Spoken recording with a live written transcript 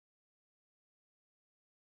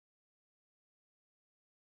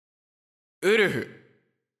ウルフ。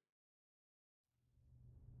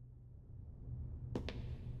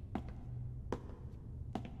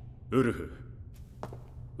ウルフ、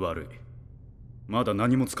悪い。まだ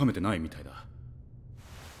何もつかめてないみたいだ。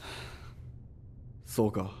そ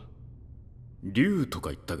うか。竜とか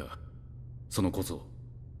言ったが、その小僧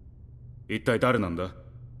一体誰なんだ？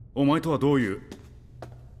お前とはどういう。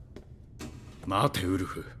待てウル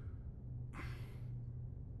フ、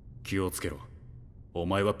気をつけろ。お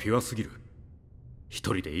前はピュアすぎる。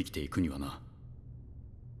一人で生きていくにはな。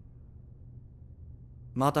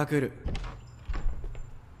また来る。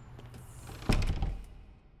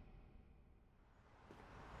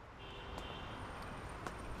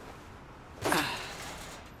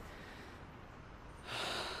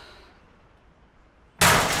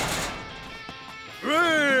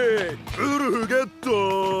ウルフゲッ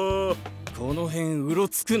ト。この辺うろ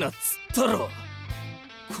つくなっつったろ。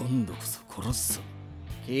今度こそ殺すぞ。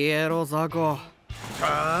消えろザコ。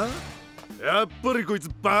はあ？やっぱりこいつ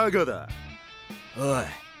バカだ。おい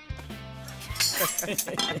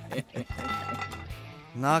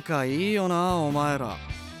仲いいよなお前ら。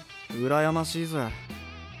羨ましいぜ。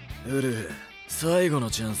ウルフ、最後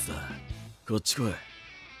のチャンスだ。こっち来い。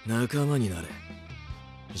仲間になれ。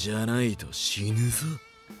じゃないと死ぬぞ。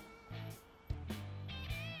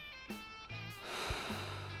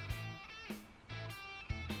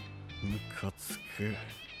ムカつく。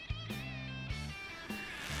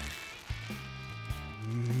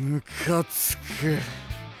ムカつく。ム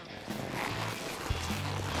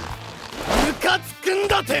カつくん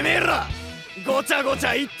だてめえら。ごちゃごち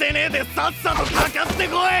ゃ言ってねえでさっさとかかって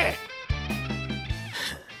こ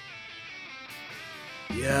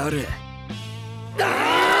い。やれ。サ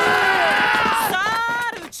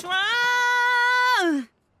ルチュラー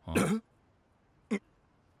ン。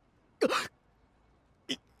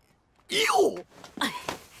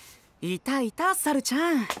いたいたサルち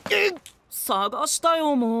ゃん。探した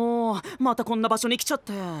よもう。またこんな場所に来ちゃっ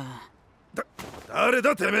て。誰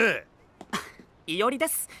だてめえ。いおりで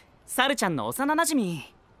す。サルちゃんの幼なじ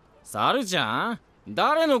み。サルちゃん？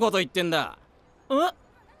誰のこと言ってんだ？え？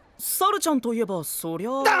サルちゃんといえばそり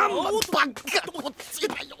ゃあ。ダンバカ。こっち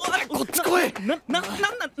だよ。こっち来い。いい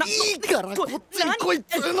いからこっちに来いっ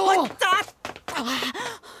つうの。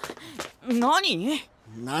何？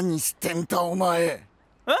何してんだお前。え？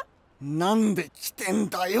なんで来てん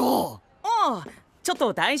だよ。ああ、ちょっ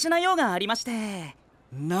と大事な用がありまして。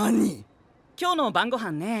何？今日の晩ご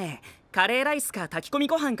飯ね、カレーライスか炊き込み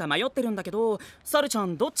ご飯か迷ってるんだけど、サルちゃ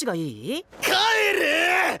んどっちがいい？帰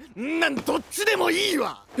れ！どっちでもいい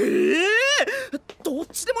わ。どっ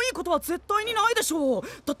ちでもいいことは絶対にないでしょう。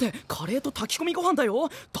だってカレーと炊き込みご飯だよ。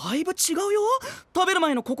だいぶ違うよ。食べる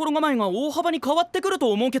前の心構えが大幅に変わってくる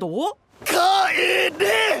と思うけど。帰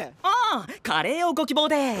れ！ああ、カレーをご希望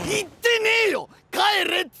で。言ってねえよ。帰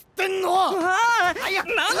れっつってんの。ああ、早く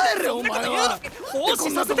帰れお前は。奉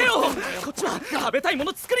仕させてよ。こっちは食べたいも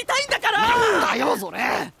の作りたいんだから。なんだよそれ。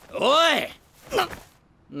おい、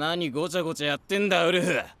何ごちゃごちゃやってんだウル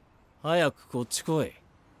フ。早くこっち来い。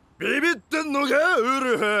ビビってんのかウ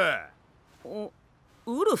ルフ。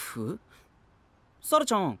ウルフ？サル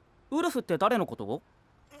ちゃん、ウルフって誰のこと？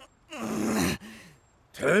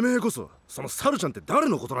てめえこそそのサルちゃんって誰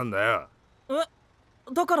のことなんだよ。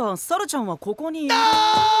だからサルちゃんはここにいる。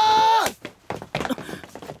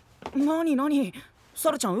何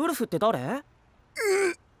サルちゃん、ウルフって誰？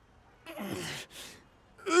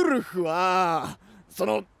ウルフはそ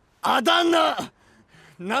のあだ名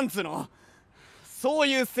なんつうの、そう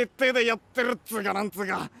いう設定でやってるっつうかなんつう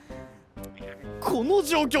か、この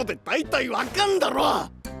状況で大体わかんだろ。あ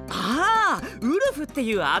あ、ウルフって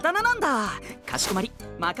いうあだ名なんだ。かしこまり、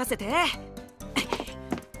任せて。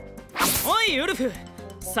おいウルフ、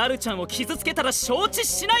サルちゃんを傷つけたら承知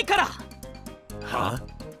しないから。は？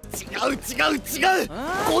違う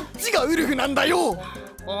こっちがウルフなんだよ。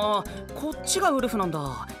ああ、こっちがウルフなん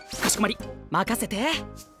だ。かしこまり、任せて。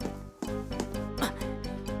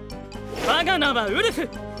我が名はウルフ、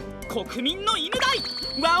国民の犬だい。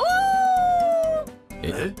ワオ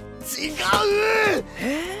ー。違う。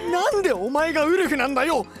なんでお前がウルフなんだ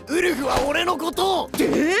よ。ウルフは俺のこと。サ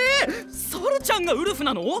ルちゃんがウルフ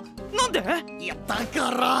なの？なんで？いやだ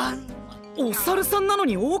からお猿さんなの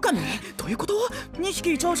に狼？どういうこと？ 2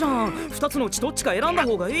 匹いちゃうじゃん。2つのうちどっちか選んだ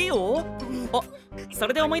方がいいよ。あ、そ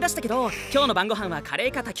れで思い出したけど、今日の晩ご飯はカレ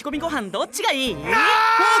ーか炊き込みご飯どっちがいい？おい、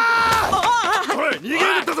逃げる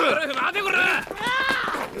ったぞ。待てこれ。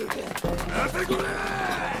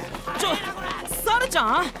サルち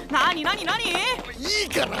ゃん、何？いい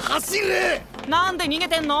から走れ。なんで逃げ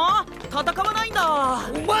てんの？戦わないんだ。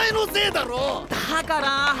お前のせいだろ。だか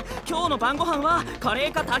ら今今日の晩ご飯はカレ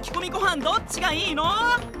ーか炊き込みご飯どっちがいいの？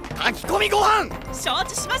炊き込みご飯。承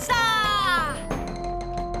知しました。